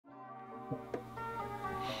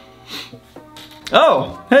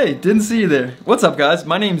Oh, hey, didn't see you there. What's up, guys?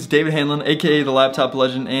 My name's David Hanlon, aka The Laptop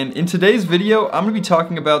Legend, and in today's video, I'm gonna be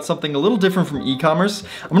talking about something a little different from e-commerce.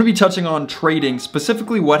 I'm gonna be touching on trading,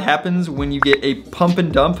 specifically what happens when you get a pump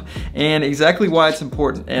and dump, and exactly why it's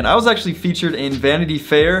important. And I was actually featured in Vanity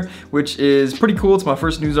Fair, which is pretty cool. It's my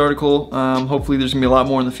first news article. Hopefully there's gonna be a lot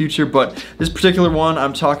more in the future, but this particular one,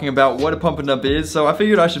 I'm talking about what a pump and dump is, so I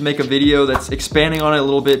figured I should make a video that's expanding on it a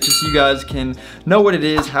little bit, just so you guys can know what it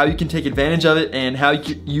is, how you can take advantage of it, and how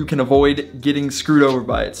you can avoid getting screwed over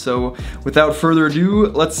by it. So without further ado,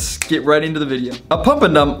 let's get right into the video. A pump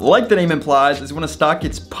and dump, like the name implies, is when a stock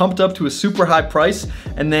gets pumped up to a super high price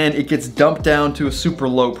and then it gets dumped down to a super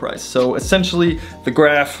low price. So essentially the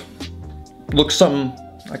graph looks something,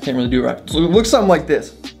 I can't really do it right. So it looks something like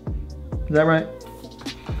this. Is that right?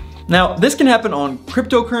 Now, this can happen on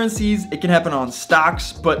cryptocurrencies, it can happen on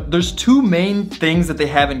stocks, but there's two main things that they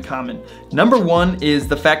have in common. Number one is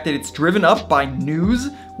the fact that it's driven up by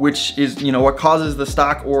news, which is, what causes the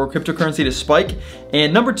stock or cryptocurrency to spike.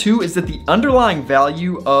 And number two is that the underlying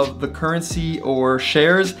value of the currency or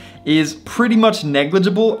shares is pretty much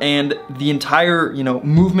negligible, and the entire,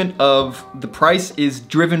 movement of the price is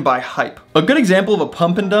driven by hype. A good example of a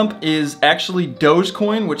pump and dump is actually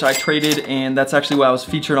Dogecoin, which I traded, and that's actually why I was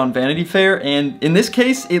featured on Vanity Fair. And in this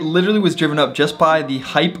case, it literally was driven up just by the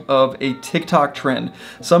hype of a TikTok trend.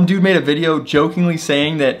 Some dude made a video jokingly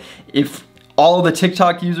saying that if all the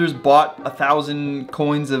TikTok users bought 1,000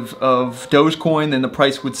 coins of Dogecoin, then the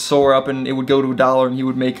price would soar up and it would go to $1 and he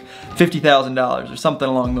would make $50,000 or something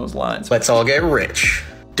along those lines. Let's all get rich.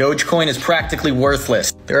 Dogecoin is practically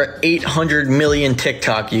worthless. There are 800 million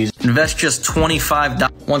TikTok users. Invest just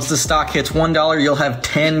 $25. Once the stock hits $1, you'll have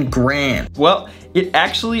 10 grand. Well, it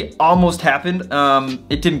actually almost happened.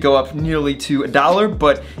 It didn't go up nearly to $1,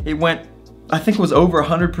 but it went, I think it was over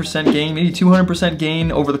 100% gain, maybe 200%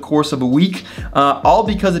 gain over the course of a week, all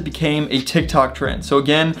because it became a TikTok trend. So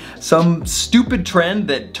again, some stupid trend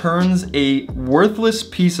that turns a worthless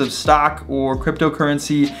piece of stock or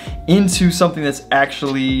cryptocurrency into something that's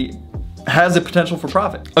actually has a potential for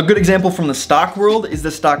profit. A good example from the stock world is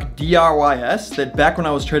the stock DRYS that back when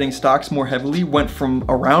I was trading stocks more heavily went from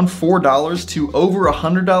around $4 to over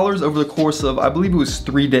 $100 over the course of, I believe it was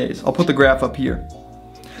 3 days. I'll put the graph up here.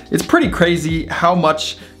 It's pretty crazy how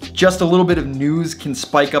much just a little bit of news can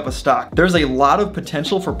spike up a stock. There's a lot of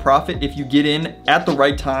potential for profit if you get in at the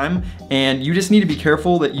right time, and you just need to be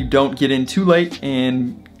careful that you don't get in too late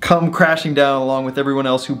and come crashing down along with everyone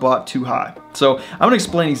else who bought too high. So I'm gonna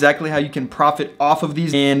explain exactly how you can profit off of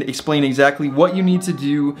these and explain exactly what you need to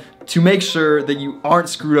do to make sure that you aren't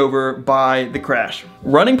screwed over by the crash.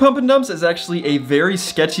 Running pump and dumps is actually a very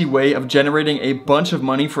sketchy way of generating a bunch of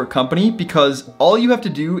money for a company, because all you have to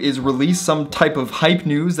do is release some type of hype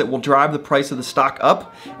news that will drive the price of the stock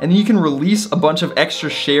up, and then you can release a bunch of extra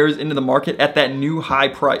shares into the market at that new high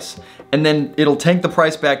price. And then it'll tank the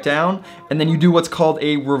price back down, and then you do what's called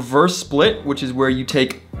a reverse split, which is where you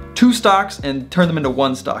take 2 stocks and turn them into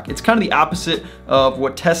 1 stock. It's kind of the opposite of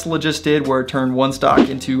what Tesla just did, where it turned 1 stock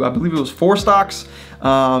into, I believe it was 4 stocks.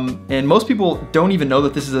 And most people don't even know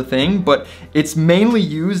that this is a thing, but it's mainly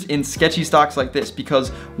used in sketchy stocks like this,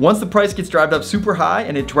 because once the price gets driven up super high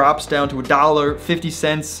and it drops down to $1, 50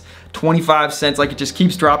 cents, 25 cents, like it just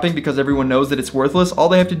keeps dropping because everyone knows that it's worthless, all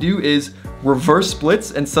they have to do is reverse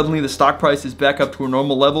splits and suddenly the stock price is back up to a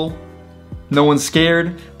normal level. No one's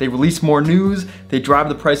scared, they release more news, they drive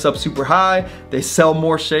the price up super high, they sell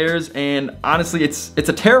more shares, and honestly, it's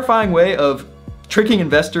a terrifying way of tricking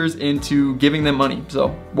investors into giving them money,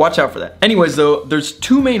 so watch out for that. Anyways though, there's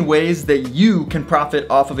 2 main ways that you can profit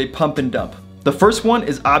off of a pump and dump. The first one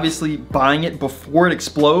is obviously buying it before it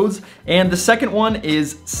explodes, and the second one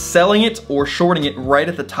is selling it or shorting it right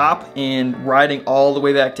at the top and riding all the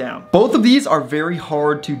way back down. Both of these are very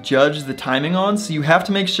hard to judge the timing on, so you have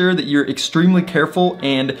to make sure that you're extremely careful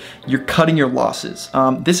and you're cutting your losses.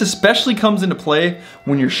 This especially comes into play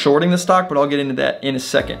when you're shorting the stock, but I'll get into that in a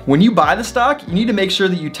second. When you buy the stock, you need to make sure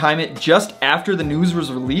that you time it just after the news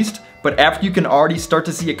was released, but after you can already start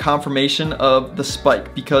to see a confirmation of the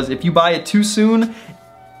spike, because if you buy it too soon,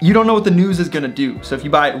 you don't know what the news is gonna do. So if you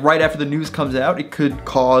buy it right after the news comes out, it could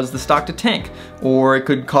cause the stock to tank, or it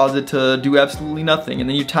could cause it to do absolutely nothing. And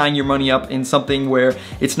then you're tying your money up in something where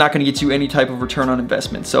it's not gonna get you any type of return on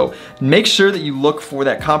investment. So make sure that you look for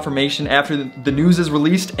that confirmation after the news is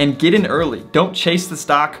released and get in early. Don't chase the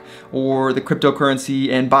stock or the cryptocurrency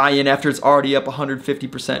and buy in after it's already up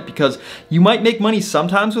 150%, because you might make money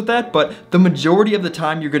sometimes with that, but the majority of the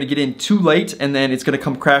time you're gonna get in too late and then it's gonna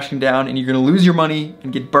come crashing down and you're gonna lose your money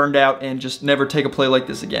and get burned out and just never take a play like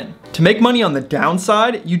this again. To make money on the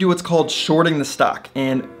downside, you do what's called shorting the stock.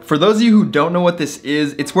 And for those of you who don't know what this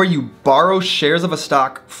is, it's where you borrow shares of a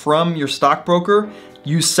stock from your stockbroker,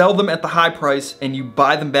 you sell them at the high price, and you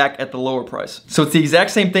buy them back at the lower price. So it's the exact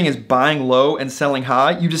same thing as buying low and selling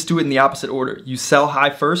high. You just do it in the opposite order. You sell high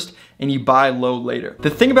first and you buy low later. The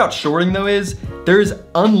thing about shorting though is there's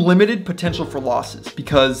unlimited potential for losses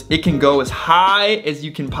because it can go as high as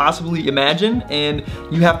you can possibly imagine, and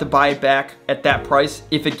you have to buy it back at that price.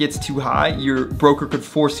 If it gets too high, your broker could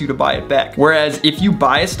force you to buy it back. Whereas if you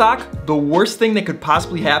buy a stock, the worst thing that could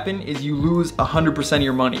possibly happen is you lose 100% of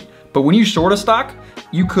your money. But when you short a stock,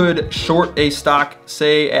 you could short a stock,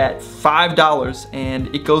 say at $5,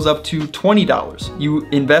 and it goes up to $20. You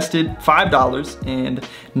invested $5 and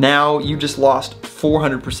now you just lost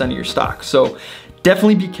 400% of your stock. So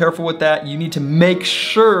definitely be careful with that. You need to make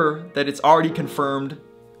sure that it's already confirmed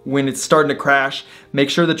when it's starting to crash. Make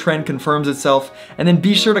sure the trend confirms itself, and then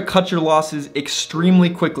be sure to cut your losses extremely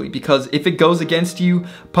quickly, because if it goes against you,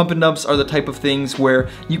 pump and dumps are the type of things where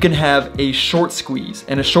you can have a short squeeze.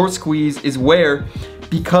 And a short squeeze is where,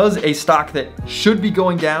 because a stock that should be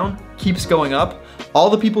going down keeps going up, all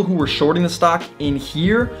the people who were shorting the stock in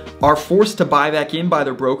here are forced to buy back in by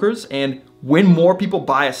their brokers, and when more people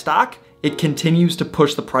buy a stock, it continues to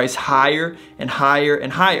push the price higher and higher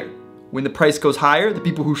and higher. When the price goes higher, the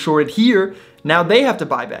people who shorted here, now they have to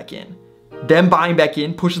buy back in. Them buying back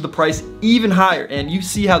in pushes the price even higher, and you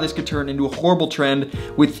see how this could turn into a horrible trend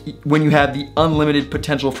when you have the unlimited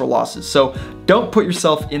potential for losses. So don't put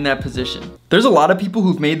yourself in that position. There's a lot of people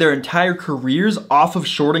who've made their entire careers off of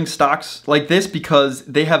shorting stocks like this because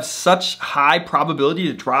they have such high probability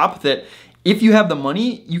to drop that if you have the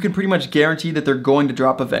money, you can pretty much guarantee that they're going to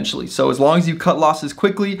drop eventually. So as long as you cut losses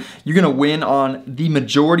quickly, you're gonna win on the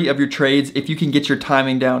majority of your trades if you can get your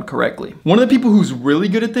timing down correctly. One of the people who's really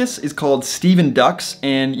good at this is called Steven Ducks,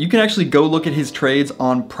 and you can actually go look at his trades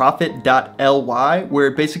on profit.ly, where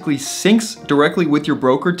it basically syncs directly with your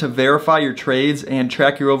broker to verify your trades and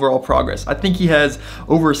track your overall progress. I think he has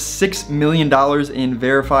over $6 million in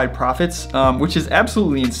verified profits, which is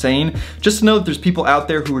absolutely insane. Just to know that there's people out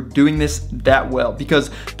there who are doing this that well, because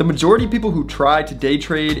the majority of people who try to day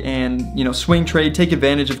trade and swing trade, take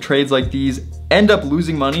advantage of trades like these, end up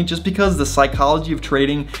losing money just because the psychology of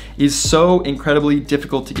trading is so incredibly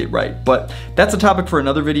difficult to get right. But that's a topic for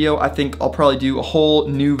another video. I think I'll probably do a whole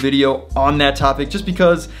new video on that topic just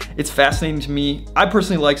because it's fascinating to me. I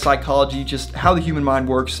personally like psychology, just how the human mind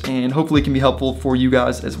works, and hopefully it can be helpful for you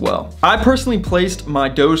guys as well. I personally placed my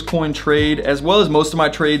Dogecoin trade as well as most of my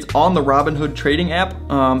trades on the Robinhood trading app,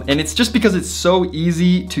 and it's just because it's so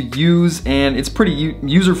easy to use and it's pretty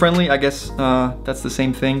user-friendly. I guess that's the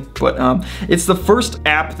same thing, but it's the first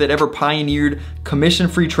app that ever pioneered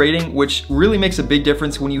commission-free trading, which really makes a big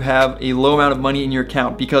difference when you have a low amount of money in your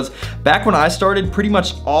account. Because back when I started, pretty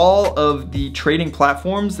much all of the trading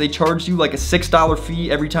platforms, they charged you like a $6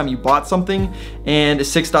 fee every time you bought something and a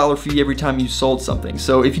 $6 fee every time you sold something.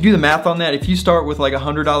 So if you do the math on that, if you start with like a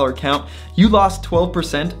 $100 account, you lost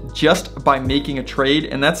 12% just by making a trade,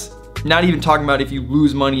 and that's not even talking about if you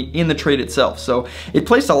lose money in the trade itself. So it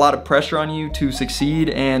placed a lot of pressure on you to succeed,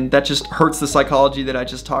 and that just hurts the psychology that I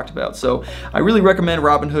just talked about. So I really recommend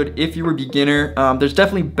Robinhood if you're a beginner. There's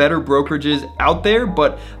definitely better brokerages out there,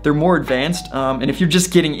 but they're more advanced. And if you're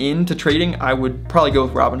just getting into trading, I would probably go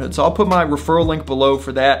with Robinhood. So I'll put my referral link below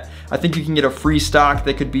for that. I think you can get a free stock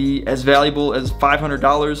that could be as valuable as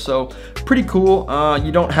 $500. So pretty cool.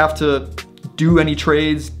 You don't have to do any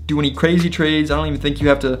trades, do any crazy trades. I don't even think you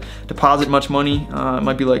have to deposit much money. It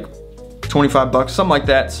might be like 25 bucks, something like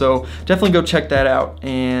that. So definitely go check that out.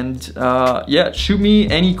 And yeah, shoot me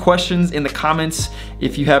any questions in the comments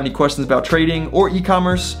if you have any questions about trading or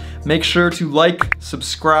e-commerce. Make sure to like,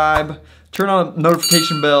 subscribe, turn on the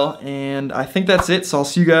notification bell, and I think that's it. So I'll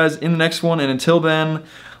see you guys in the next one, and until then,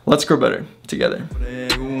 let's grow better together.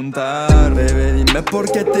 Bebé, dime por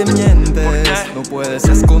qué te mientes. No puedes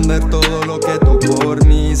esconder todo lo que tú por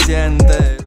mí sientes.